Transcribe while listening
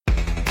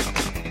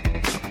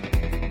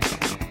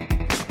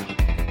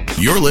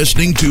You're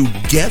listening to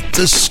Get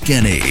the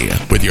Skinny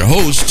with your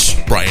hosts,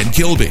 Brian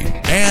Kilby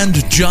and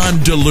John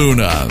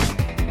DeLuna.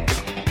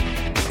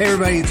 Hey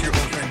everybody, it's your old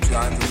friend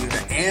John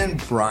DeLuna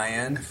and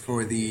Brian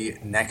for the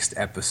next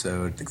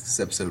episode. I think this is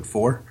episode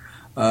 4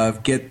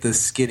 of Get the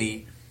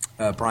Skinny.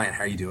 Brian,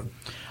 how are you doing?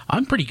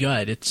 I'm pretty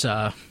good. It's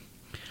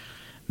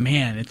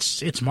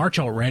it's March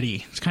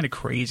already. It's kind of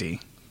crazy.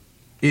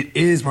 It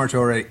is March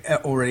already.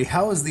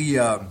 How's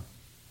the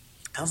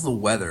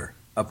weather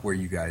up where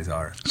you guys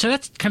are? So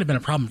that's kind of been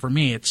a problem for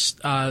me. It's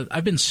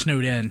I've been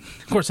snowed in.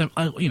 Of course,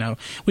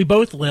 we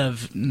both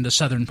live in the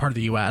southern part of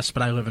the U.S.,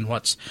 but I live in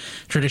what's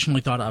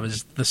traditionally thought of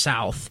as the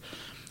South.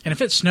 And if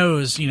it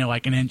snows,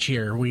 like an inch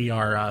here, we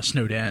are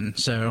snowed in.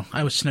 So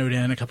I was snowed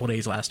in a couple of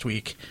days last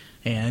week,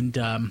 and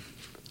when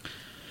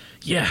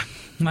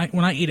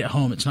I eat at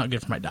home, it's not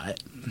good for my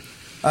diet.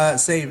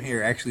 Same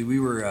here. Actually, we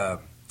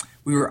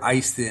were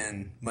iced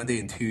in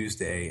Monday and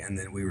Tuesday, and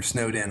then we were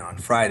snowed in on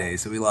Friday.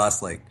 So we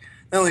lost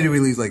not only did we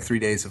lose 3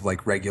 days of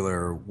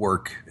regular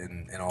work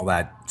and all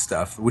that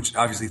stuff, which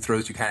obviously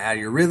throws you kind of out of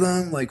your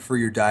rhythm, for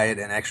your diet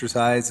and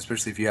exercise,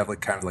 especially if you have a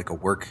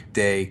work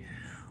day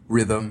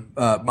rhythm.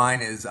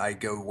 Mine is I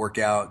go work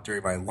out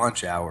during my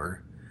lunch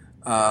hour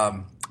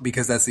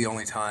because that's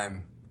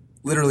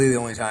literally the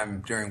only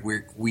time during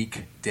work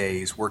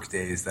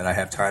days that I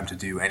have time to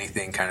do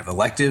anything kind of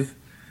elective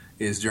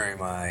is during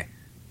my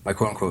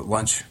quote unquote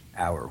lunch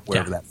hour,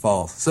 wherever that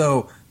falls.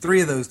 So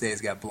 3 of those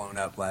days got blown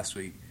up last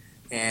week.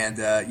 And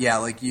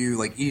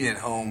eating at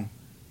home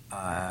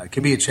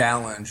can be a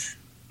challenge,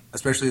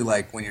 especially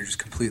when you're just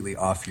completely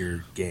off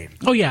your game.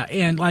 Oh yeah,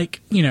 and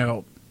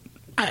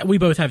we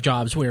both have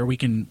jobs where we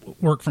can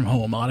work from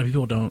home. A lot of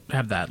people don't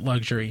have that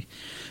luxury.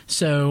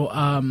 So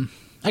I'm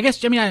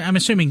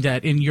assuming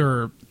that in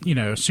your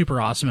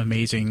super awesome,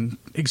 amazing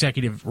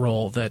executive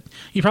role that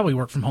you probably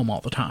work from home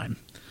all the time.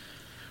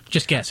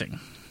 Just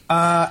guessing.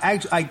 I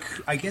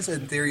guess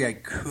in theory I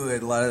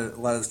could. A lot of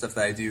the stuff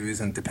that I do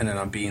isn't dependent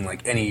on being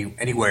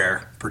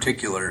anywhere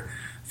particular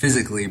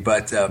physically.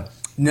 But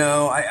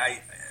no, I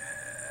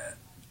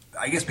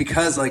guess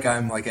because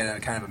I'm at a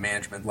kind of a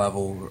management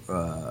level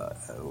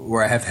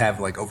where I have to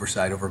have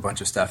oversight over a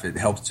bunch of stuff. It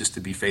helps just to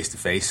be face to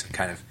face and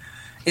kind of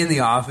in the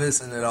office,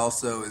 and it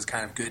also is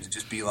kind of good to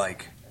just be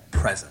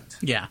present.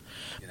 Yeah,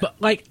 but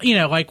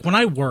when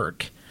I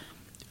work,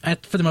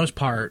 for the most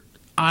part,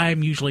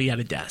 I'm usually at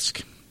a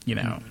desk.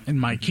 In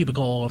my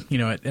cubicle,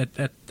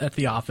 at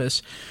the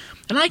office,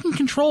 and I can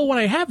control what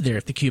I have there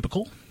at the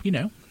cubicle.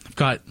 I've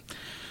got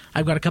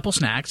a couple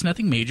snacks,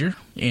 nothing major,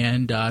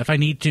 and if I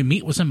need to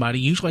meet with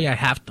somebody, usually I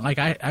have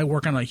to. I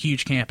work on a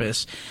huge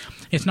campus.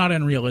 It's not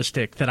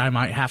unrealistic that I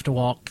might have to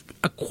walk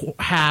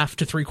half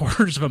to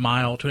 3/4 of a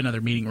mile to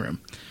another meeting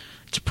room.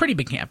 It's a pretty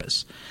big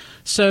campus,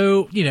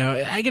 so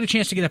I get a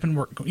chance to get up and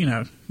work,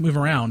 move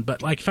around.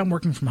 But if I'm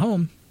working from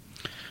home,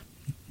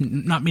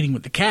 not meeting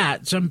with the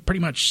cat, so I'm pretty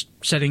much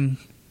sitting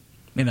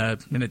at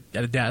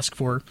a desk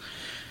for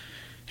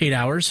 8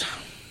 hours,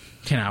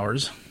 10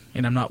 hours,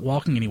 and I'm not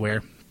walking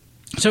anywhere.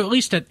 So at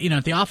least at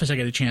the office I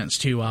get a chance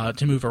to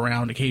move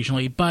around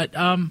occasionally. But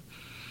at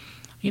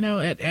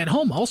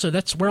home also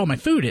that's where all my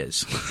food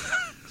is.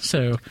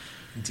 So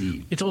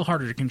indeed, it's a little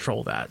harder to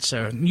control that.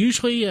 So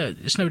usually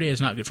a snow day is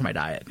not good for my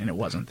diet, and it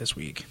wasn't this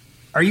week.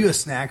 Are you a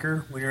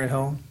snacker when you're at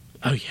home?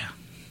 Oh yeah.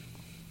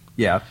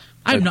 Yeah.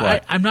 I'm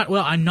not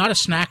a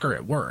snacker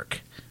at work.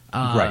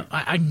 Right.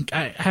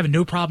 I have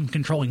no problem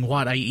controlling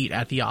what I eat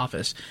at the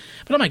office.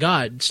 But oh my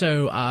God,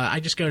 so I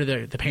just go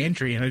to the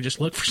pantry and I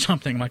just look for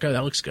something. I'm like, oh,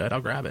 that looks good.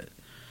 I'll grab it.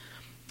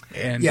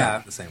 And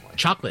the same way.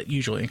 Chocolate,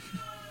 usually.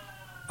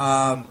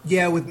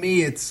 With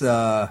me, it's,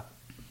 snacking.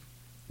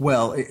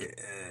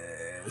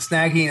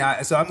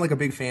 So I'm a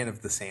big fan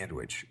of the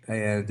sandwich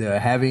and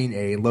having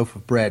a loaf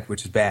of bread,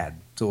 which is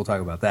bad. So we'll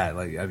talk about that.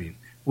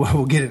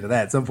 We'll get into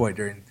that at some point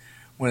during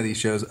one of these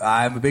shows.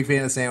 I'm a big fan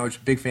of the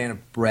sandwich, big fan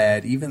of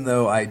bread, even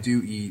though I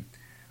do eat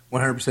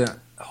 100%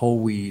 whole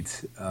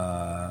wheat,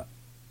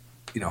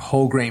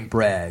 whole grain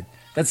bread.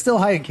 That's still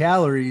high in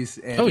calories,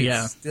 and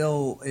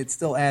it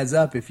still adds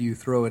up if you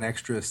throw an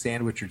extra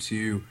sandwich or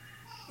two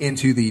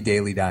into the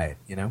daily diet,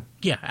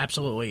 Yeah,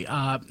 absolutely.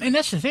 And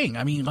that's the thing.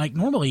 I mean,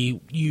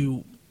 normally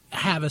you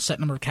have a set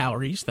number of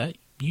calories that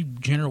you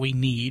generally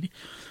need.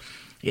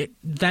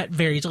 That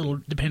varies a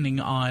little depending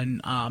on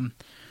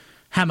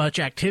how much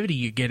activity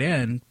you get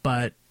in,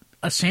 but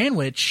a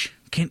sandwich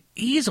can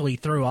easily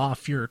throw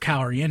off your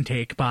calorie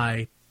intake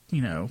by,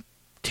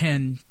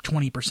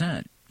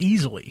 10-20%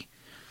 easily.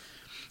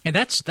 And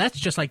that's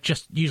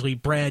just usually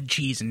bread,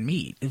 cheese, and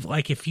meat.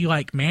 If you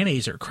like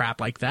mayonnaise or crap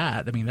like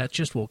that, I mean, that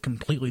just will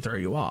completely throw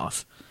you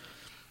off.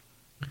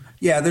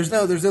 Yeah, there's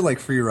no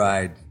free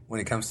ride when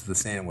it comes to the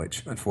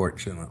sandwich,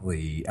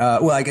 unfortunately.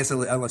 I guess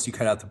unless you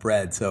cut out the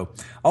bread. So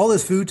all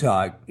this food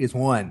talk is,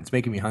 one, it's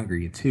making me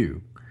hungry, and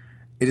two,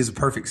 it is a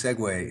perfect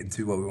segue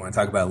into what we want to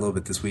talk about a little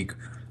bit this week,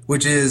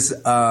 which is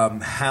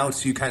how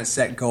to kind of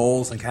set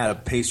goals and kind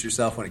of pace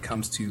yourself when it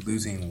comes to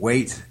losing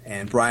weight.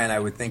 And Brian, I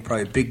would think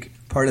probably a big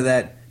part of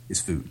that is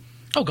food.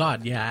 Oh,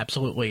 God, yeah,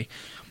 absolutely.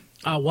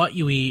 What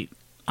you eat,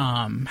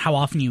 how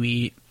often you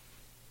eat,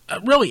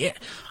 really,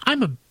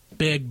 I'm a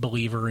big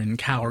believer in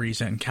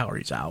calories in,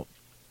 calories out.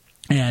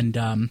 And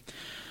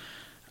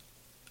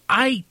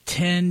I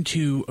tend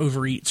to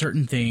overeat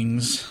certain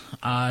things.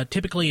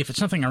 Typically, if it's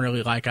something I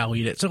really like, I'll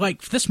eat it. So,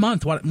 like, this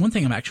month, one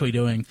thing I'm actually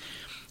doing,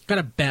 got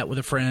a bet with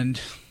a friend,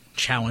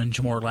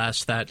 challenge more or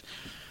less, that,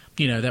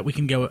 that we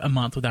can go a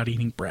month without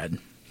eating bread.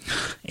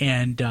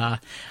 And I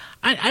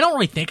don't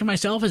really think of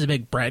myself as a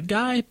big bread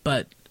guy,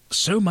 but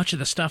so much of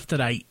the stuff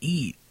that I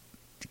eat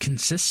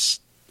consists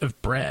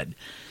of bread.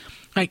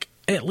 Like,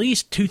 at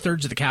least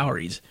 2/3 of the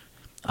calories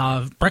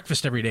of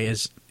breakfast every day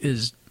is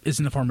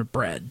in the form of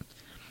bread.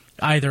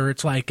 Either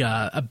it's like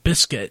a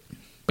biscuit,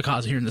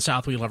 because here in the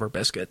South we love our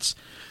biscuits,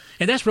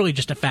 and that's really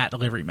just a fat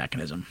delivery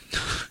mechanism.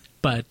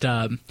 but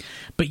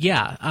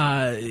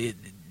yeah,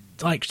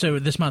 so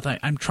this month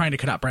I'm trying to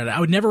cut out bread. I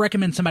would never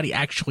recommend somebody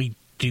actually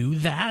do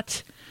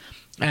that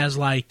as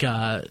like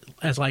a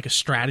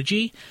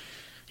strategy,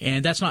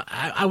 and that's not.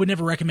 I would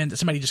never recommend that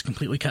somebody just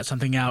completely cut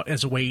something out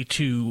as a way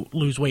to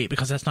lose weight,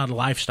 because that's not a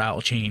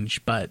lifestyle change.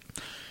 But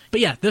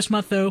yeah, this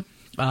month though,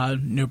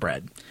 no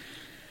bread.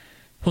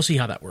 We'll see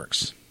how that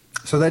works.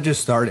 So that just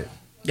started.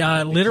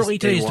 Literally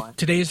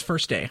today's the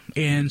first day,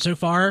 and so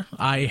far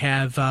I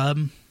have,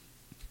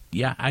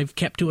 I've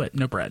kept to it.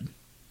 No bread.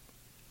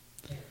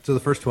 So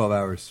the first 12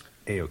 hours,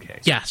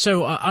 A-okay. Yeah.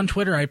 So on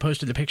Twitter, I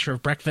posted a picture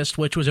of breakfast,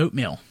 which was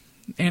oatmeal,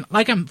 and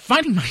like I'm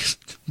finding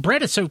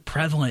bread is so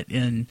prevalent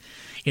in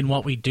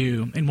what we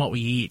do, in what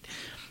we eat.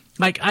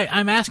 Like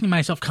I'm asking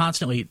myself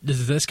constantly,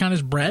 does this count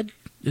as bread?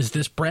 Is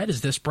this bread? Is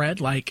this bread?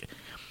 Like,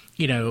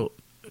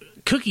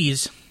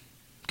 cookies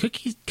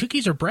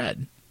are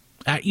bread.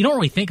 You don't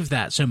really think of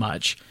that so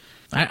much.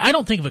 I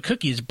don't think of a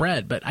cookie as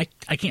bread, but I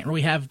can't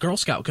really have Girl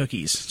Scout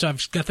cookies. So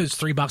I've got those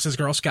 3 boxes of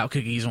Girl Scout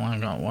cookies. Well,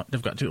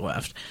 I've got 2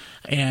 left.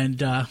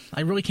 And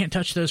I really can't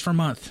touch those for a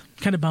month.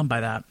 Kind of bummed by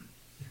that.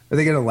 Are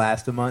they going to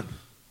last a month?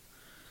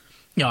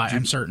 No,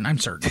 I'm certain. I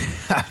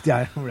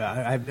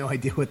have no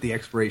idea what the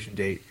expiration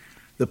date,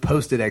 the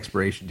posted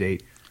expiration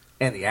date,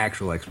 and the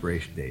actual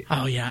expiration date.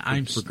 Oh,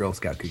 yeah. For Girl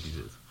Scout cookies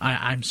is.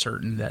 I'm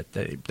certain that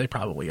they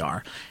probably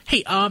are.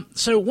 Hey,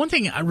 so one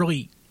thing I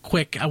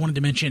wanted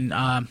to mention,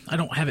 I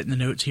don't have it in the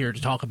notes here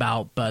to talk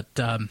about, but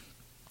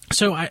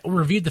so I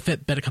reviewed the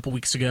Fitbit a couple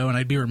weeks ago, and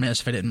I'd be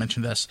remiss if I didn't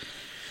mention this.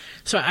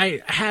 So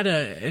I had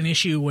an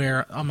issue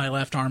where on my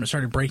left arm it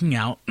started breaking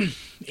out,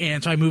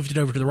 and so I moved it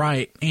over to the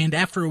right, and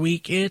after a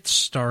week it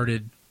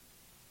started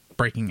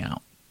breaking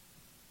out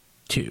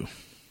too.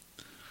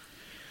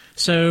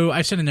 So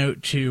I sent a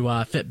note to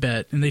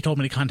Fitbit, and they told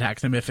me to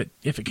contact them if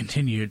it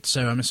continued.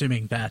 So I'm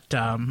assuming that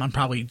I'm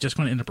probably just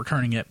going to end up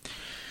returning it.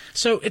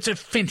 So it's a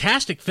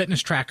fantastic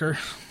fitness tracker,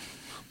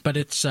 but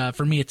it's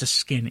for me it's a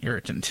skin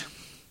irritant.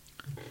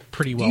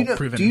 Pretty well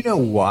proven. Do you know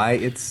why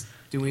it's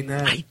doing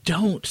that? I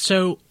don't.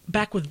 So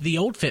back with the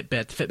old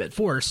Fitbit, the Fitbit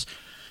Force,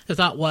 the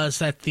thought was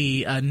that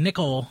the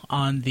nickel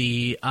on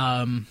the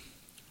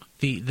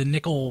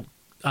nickel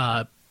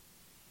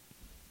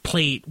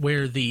plate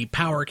where the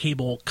power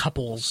cable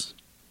couples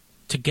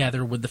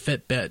together with the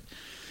Fitbit,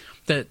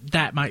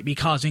 that might be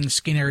causing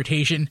skin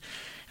irritation.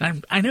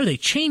 And I know they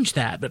changed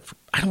that, but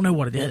I don't know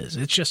what it is.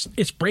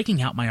 It's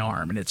breaking out my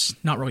arm, and it's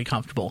not really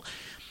comfortable.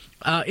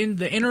 In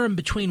the interim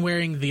between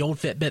wearing the old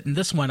Fitbit and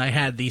this one, I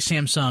had the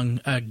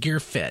Samsung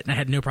Gear Fit, and I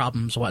had no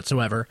problems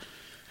whatsoever.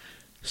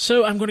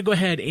 So I'm going to go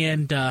ahead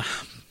and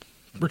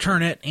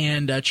return it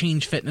and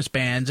change fitness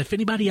bands. If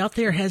anybody out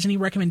there has any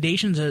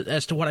recommendations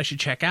as to what I should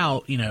check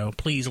out,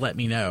 please let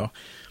me know.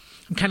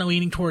 I'm kind of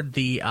leaning toward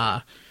the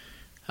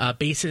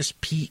Basis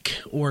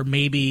Peak, or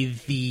maybe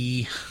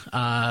the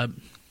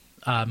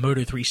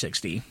Moto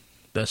 360,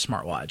 the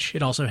smartwatch.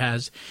 It also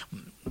has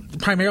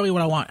primarily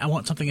what I want. I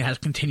want something that has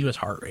continuous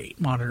heart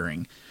rate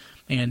monitoring,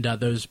 and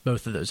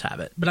both of those have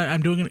it. But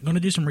I'm going to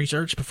do some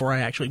research before I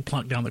actually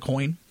plunk down the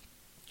coin.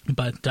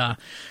 But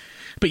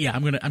yeah,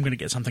 I'm gonna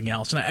get something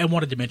else, and I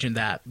wanted to mention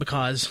that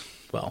because,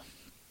 well,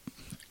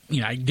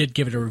 I did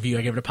give it a review.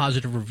 I gave it a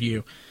positive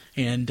review,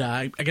 and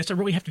I guess I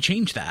really have to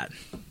change that.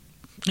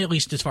 At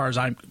least as far as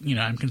I'm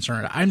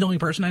concerned. I'm the only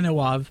person I know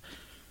of,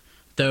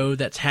 though,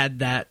 that's had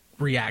that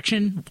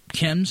reaction.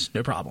 Kim's,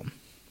 no problem,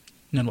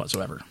 none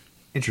whatsoever.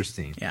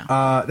 Interesting.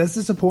 Yeah. That's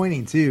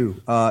disappointing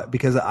too,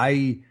 because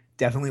I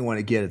definitely want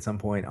to get at some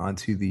point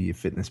onto the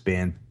fitness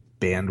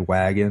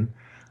bandwagon.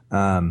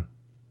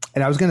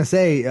 And I was going to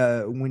say,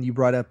 when you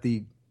brought up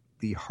the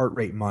heart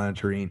rate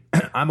monitoring,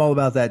 I'm all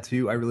about that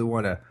too. I really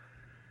want to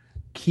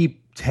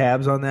keep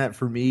tabs on that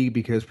for me,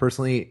 because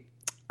personally,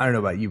 I don't know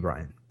about you,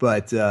 Brian,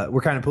 but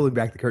we're kind of pulling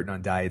back the curtain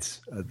on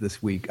diets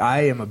this week.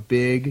 I am a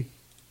big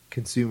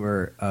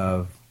consumer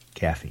of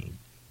caffeine.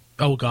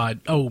 Oh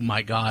God! Oh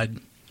my God!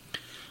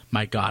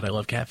 My God! I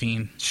love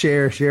caffeine.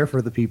 Share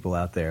for the people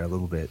out there a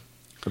little bit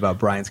about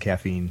Brian's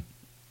caffeine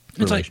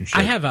relationship.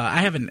 Like I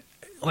have an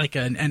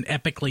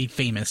epically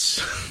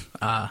famous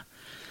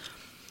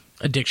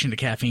addiction to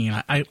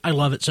caffeine. I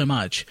love it so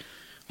much.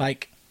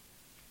 Like,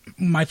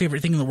 my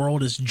favorite thing in the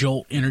world is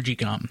Jolt Energy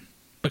Gum,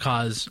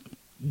 because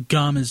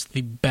gum is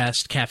the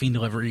best caffeine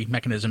delivery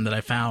mechanism that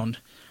I found.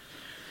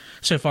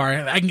 so far.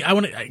 I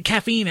want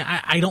caffeine.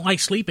 I don't like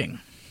sleeping.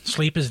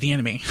 Sleep is the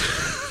enemy.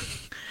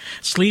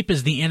 Sleep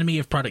is the enemy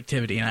of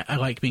productivity, and I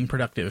like being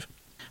productive.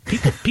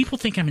 People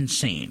think I'm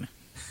insane.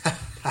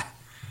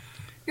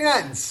 You're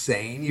not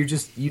insane. You're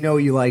just, what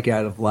you like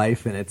out of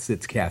life, and it's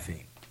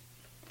caffeine.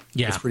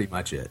 Yeah. That's pretty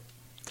much it.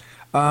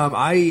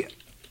 I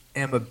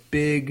am a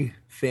big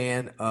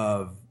fan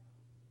of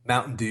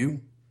Mountain Dew,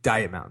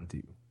 Diet Mountain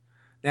Dew.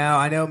 Now,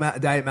 I know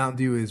Diet Mountain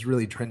Dew is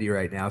really trendy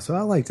right now, so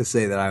I like to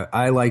say that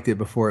I liked it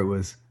before it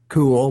was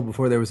cool,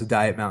 before there was a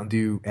Diet Mountain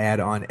Dew ad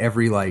on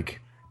every,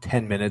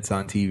 10 minutes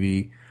on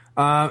TV.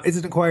 It's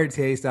an acquired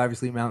taste.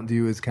 Obviously, Mountain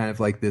Dew is kind of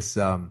like this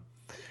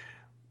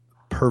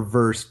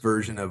perverse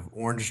version of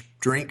orange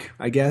drink,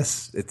 I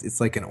guess. It's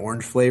like an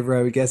orange flavor,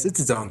 I would guess. It's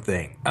its own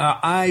thing.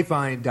 I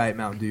find Diet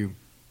Mountain Dew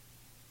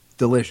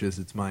delicious.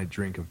 It's my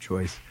drink of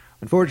choice.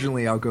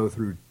 Unfortunately, I'll go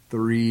through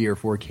 3 or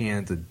 4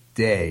 cans a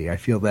day. I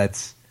feel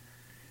that's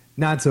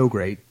not so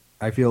great.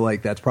 I feel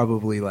like that's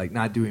probably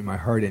not doing my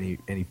heart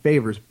any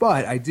favors,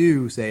 but I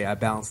do say I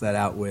balance that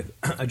out with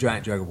a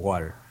giant jug of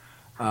water.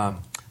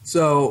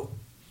 So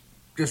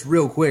just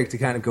real quick to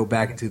kind of go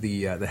back into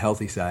the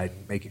healthy side,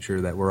 making sure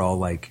that we're all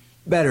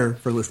better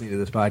for listening to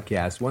this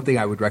podcast. One thing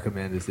I would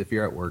recommend is if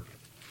you're at work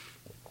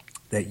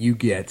that you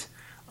get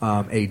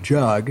a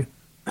jug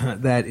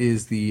that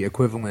is the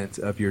equivalent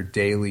of your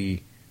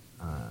daily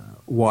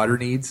water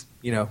needs,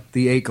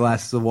 the 8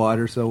 glasses of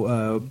water.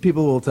 So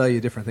people will tell you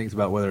different things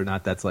about whether or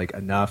not that's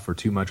enough or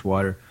too much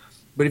water.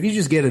 But if you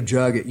just get a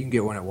jug, you can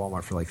get one at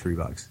Walmart for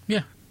 $3.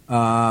 Yeah.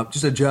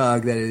 Just a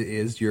jug that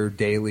is your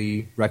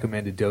daily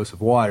recommended dose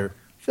of water.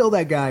 Fill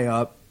that guy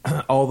up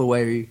all the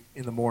way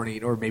in the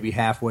morning, or maybe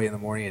halfway in the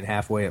morning and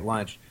halfway at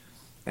lunch,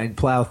 and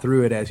plow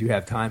through it as you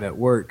have time at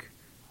work.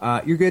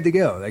 You're good to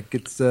go.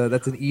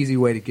 That's an easy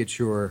way to get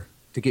your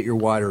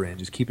water in.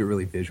 Just keep it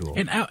really visual.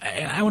 And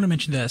I want to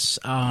mention this: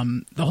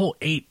 the whole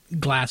 8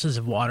 glasses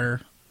of water.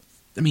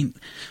 I mean,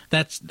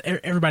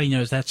 everybody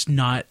knows that's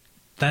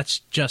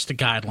just a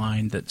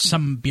guideline that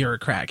some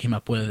bureaucrat came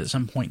up with at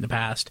some point in the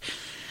past,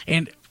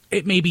 and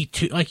it may be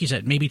too, like you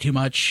said, maybe too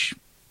much.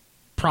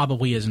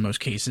 Probably is in most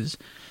cases,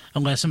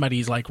 unless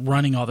somebody's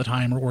running all the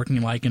time or working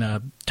in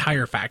a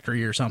tire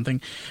factory or something.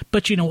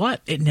 But you know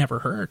what? It never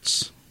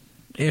hurts.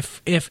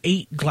 If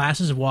 8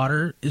 glasses of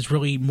water is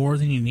really more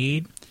than you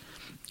need,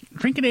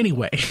 drink it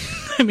anyway.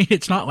 I mean,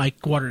 it's not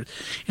like water.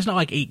 It's not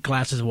like 8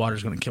 glasses of water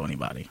is going to kill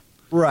anybody.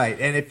 Right.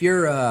 And if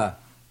you're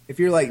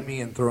like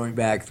me and throwing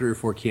back 3 or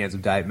 4 cans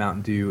of Diet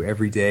Mountain Dew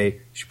every day, you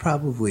should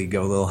probably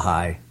go a little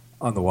high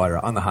on the water,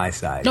 on the high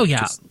side. Oh,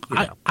 yeah.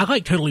 I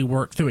totally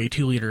work through a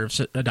 2 liter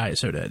of a diet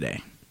soda a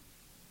day.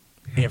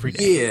 Every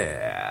day.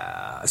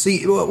 Yeah.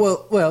 See,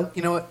 well,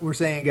 you know what we're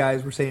saying,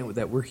 guys? We're saying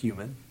that we're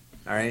human,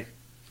 all right?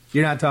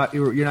 You're not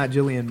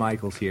Jillian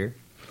Michaels here.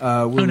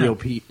 We're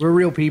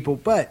real people,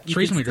 but that's the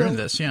reason we're doing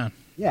this, yeah.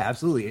 Yeah,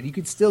 absolutely. And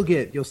you'll still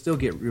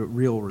get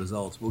real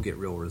results. We'll get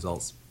real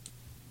results.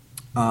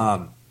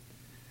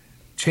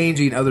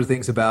 Changing other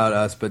things about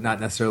us, but not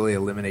necessarily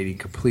eliminating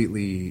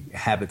completely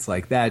habits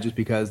like that, just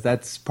because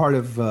that's part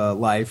of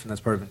life and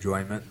that's part of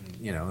enjoyment,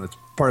 and that's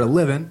part of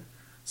living.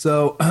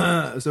 So,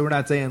 so we're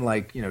not saying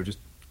just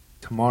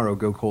tomorrow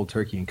go cold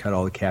turkey and cut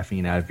all the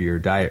caffeine out of your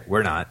diet.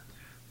 We're not,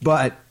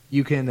 but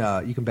you can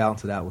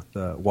balance it out with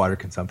water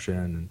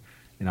consumption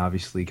and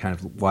obviously kind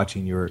of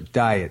watching your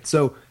diet.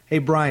 So, hey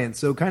Brian,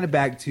 so kind of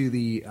back to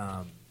the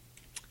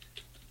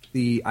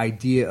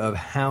idea of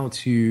how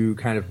to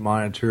kind of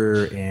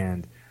monitor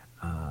and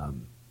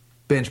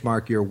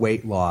benchmark your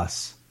weight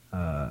loss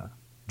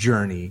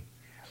journey.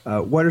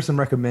 What are some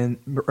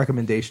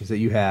recommendations that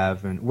you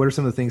have, and what are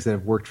some of the things that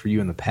have worked for you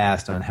in the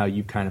past on how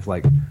you kind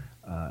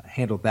of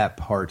handled that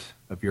part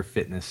of your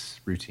fitness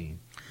routine?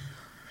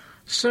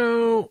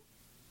 So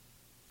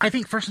I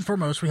think first and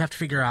foremost, we have to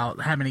figure out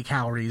how many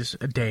calories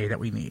a day that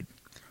we need.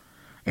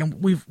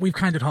 And we've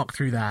kind of talked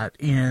through that,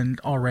 and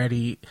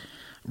already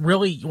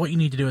really what you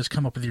need to do is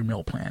come up with your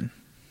meal plan.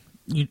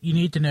 You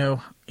need to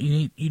know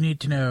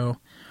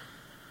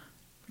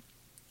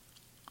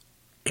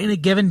in a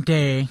given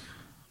day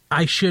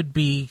I should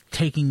be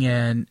taking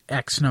in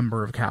X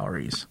number of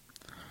calories,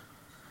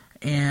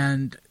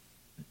 and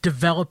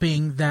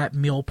developing that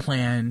meal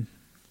plan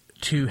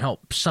to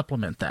help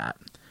supplement that.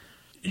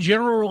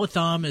 General rule of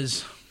thumb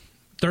is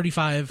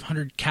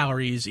 3,500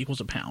 calories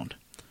equals a pound.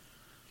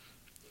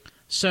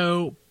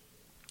 So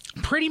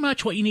pretty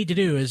much what you need to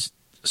do is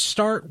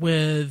start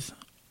with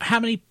how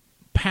many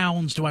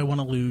pounds do I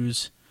want to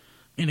lose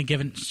in a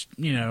given,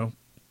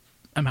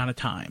 amount of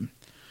time.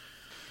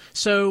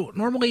 So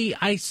normally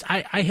I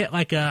hit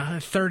like a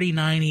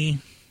 30-90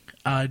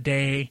 a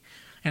day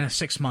and a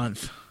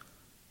 6-month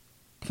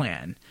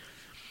plan.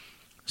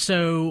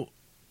 So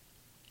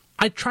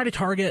I try to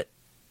target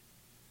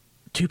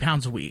 2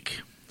 pounds a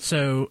week.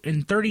 So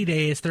in 30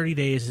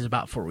 days is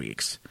about 4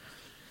 weeks.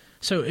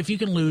 So if you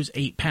can lose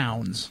 8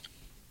 pounds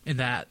in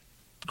that,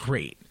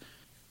 great.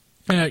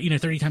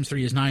 30 times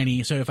 3 is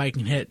 90. So if I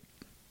can hit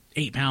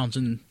 8 pounds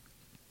in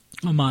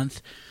a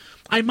month,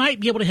 I might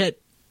be able to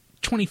hit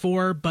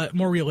 24, but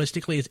more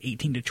realistically, it's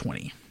 18 to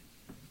 20.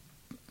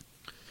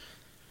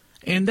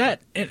 And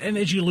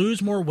as you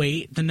lose more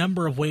weight, the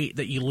number of weight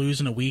that you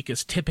lose in a week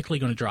is typically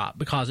going to drop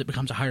because it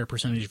becomes a higher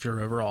percentage of your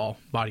overall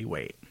body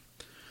weight.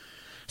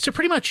 So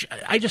pretty much,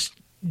 I just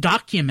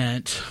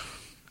document.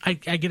 I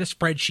get a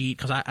spreadsheet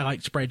because I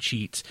like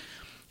spreadsheets,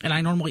 and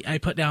I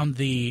put down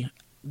the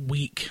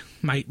week,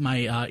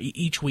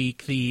 each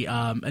week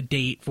a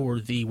date for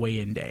the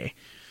weigh-in day,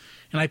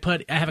 and I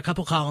have a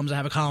couple columns. I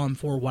have a column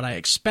for what I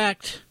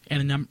expect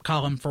and a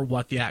column for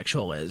what the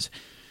actual is.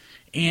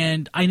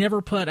 And I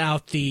never put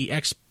out the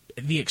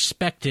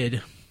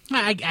expected.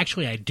 I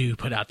do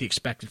put out the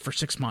expected for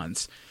 6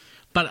 months,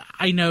 but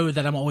I know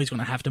that I'm always going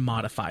to have to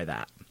modify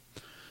that.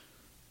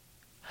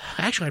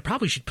 Actually, I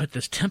probably should put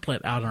this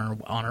template out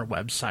on our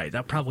website.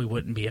 That probably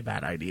wouldn't be a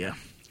bad idea.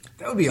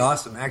 That would be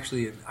awesome,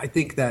 actually. I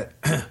think that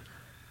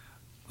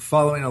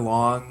following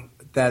along,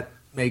 that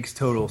makes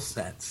total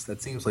sense.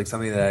 That seems like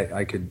something that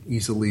I could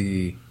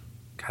easily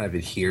kind of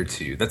adhere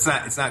to. It's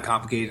not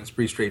complicated. It's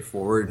pretty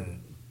straightforward,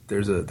 and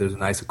there's a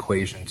nice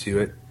equation to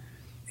it,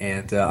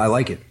 and I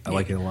like it. I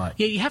like it a lot.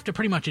 Yeah, you have to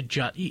pretty much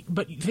adjust,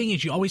 but the thing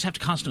is, you always have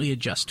to constantly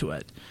adjust to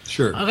it.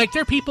 Sure. Like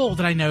there are people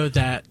that I know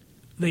that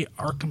they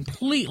are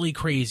completely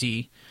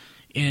crazy,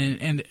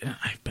 and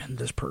I've been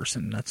this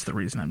person. That's the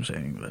reason I'm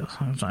saying this.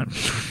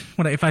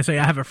 If I say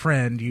I have a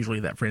friend,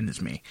 usually that friend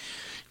is me,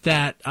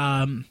 that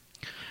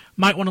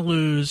might want to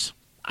lose,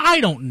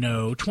 I don't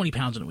know, 20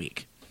 pounds in a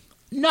week.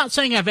 Not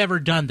saying I've ever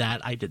done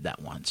that. I did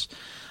that once.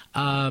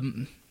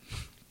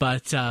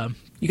 But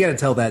you got to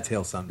tell that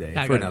tale someday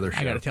another show.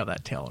 I got to tell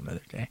that tale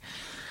another day.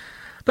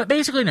 But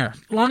basically, no.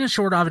 Long and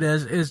short of it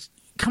is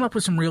come up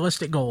with some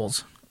realistic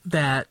goals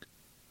that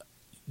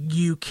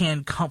you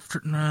can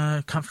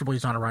comfortably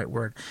is not a right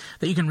word,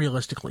 that you can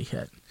realistically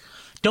hit.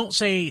 Don't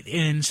say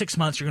in 6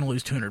 months you're going to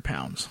lose 200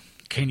 pounds.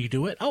 Can you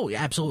do it? Oh,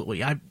 yeah,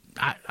 absolutely.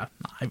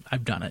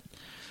 I've done it.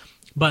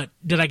 But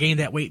did I gain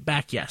that weight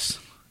back? Yes.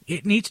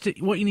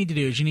 What you need to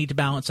do is you need to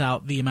balance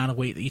out the amount of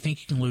weight that you think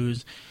you can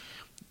lose,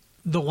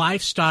 the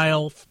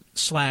lifestyle /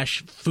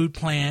 food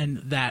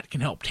plan that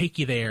can help take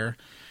you there,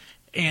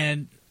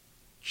 and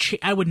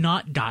I would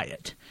not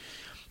diet.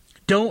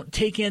 Don't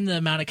take in the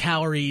amount of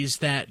calories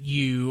that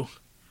you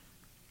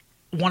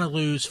want to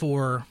lose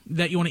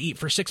that you want to eat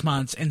for 6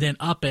 months and then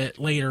up it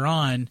later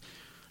on,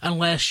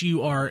 unless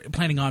you are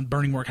planning on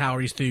burning more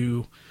calories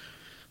through,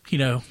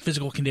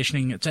 physical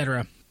conditioning,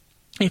 etc.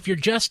 If you're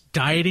just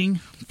dieting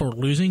for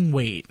losing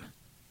weight,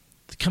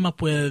 come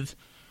up with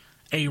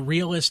a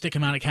realistic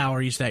amount of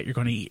calories that you're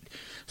going to eat.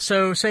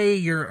 So say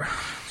you're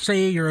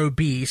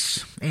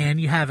obese and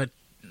you have a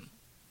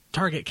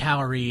target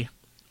calorie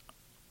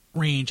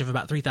range of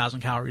about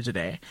 3,000 calories a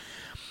day.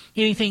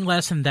 Anything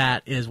less than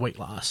that is weight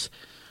loss.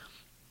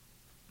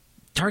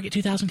 Target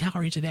 2,000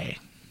 calories a day.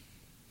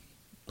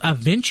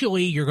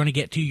 Eventually, you're going to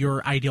get to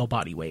your ideal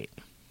body weight.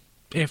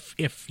 If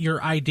at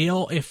your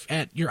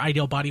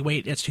ideal body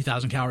weight, it's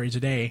 2,000 calories a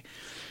day.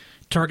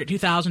 Target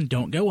 2,000.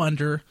 Don't go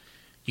under.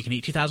 You can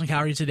eat 2,000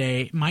 calories a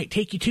day. Might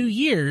take you 2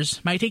 years.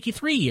 Might take you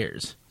 3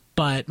 years.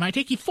 But might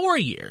take you 4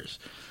 years.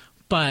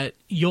 But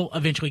you'll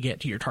eventually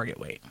get to your target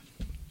weight.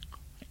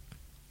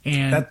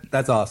 And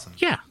that's awesome.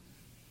 Yeah,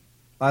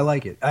 I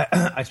like it.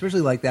 I especially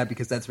like that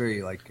because that's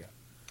very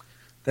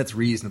that's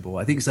reasonable.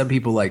 I think some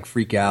people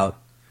freak out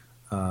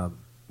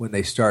when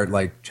they start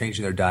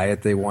changing their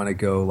diet. They want to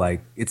go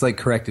it's like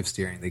corrective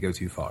steering. They go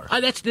too far.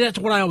 That's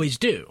what I always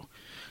do.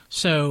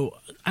 So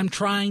I'm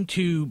trying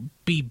to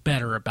be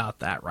better about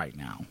that right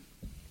now.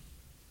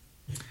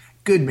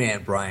 Good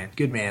man, Brian.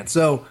 Good man.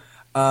 So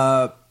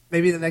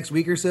maybe the next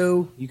week or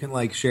so you can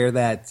share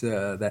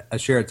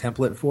share a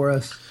template for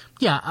us.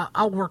 Yeah,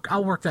 I'll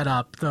work that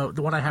up.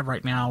 The one I have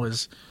right now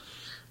is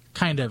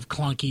kind of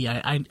clunky.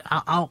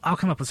 I'll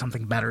come up with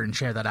something better and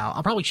share that out.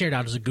 I'll probably share it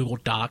out as a Google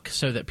Doc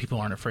so that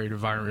people aren't afraid of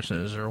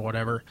viruses or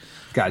whatever.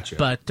 Gotcha.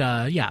 But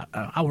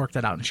I'll work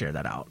that out and share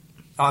that out.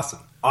 Awesome.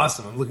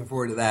 I'm looking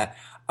forward to that.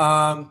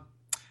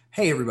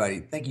 Hey everybody,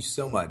 thank you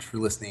so much for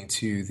listening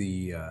to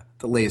the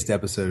latest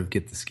episode of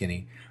Get the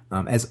Skinny.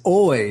 As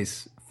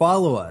always,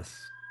 follow us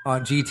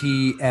on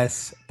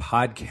GTS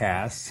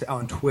Podcasts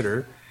on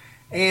Twitter.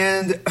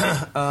 And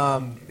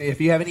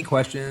if you have any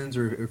questions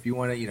or if you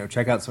want to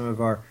check out some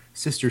of our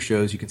sister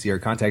shows, you can see our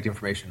contact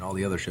information and all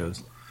the other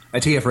shows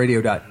at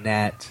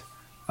tfradio.net.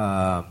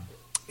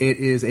 It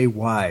is a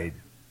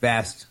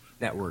vast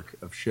network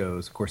of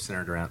shows, of course,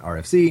 centered around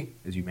RFC,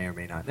 as you may or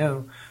may not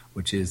know,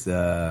 which is,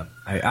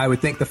 I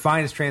would think, the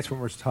finest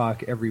Transformers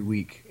talk every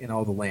week in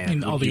all the land.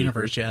 In all the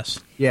universe, yes.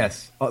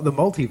 Yes, the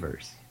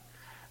multiverse,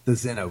 the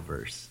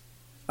Xenoverse.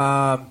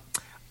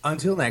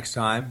 Until next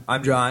time,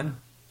 I'm John.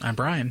 I'm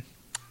Brian.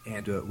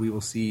 And we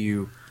will see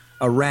you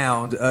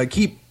around.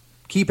 Keep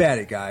at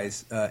it,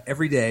 guys.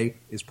 Every day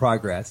is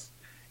progress.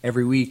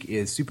 Every week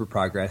is super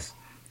progress.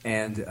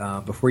 And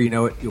before you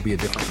know it, you'll be a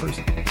different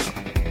person.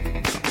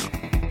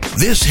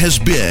 This has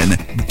been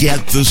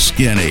Get the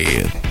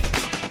Skinny.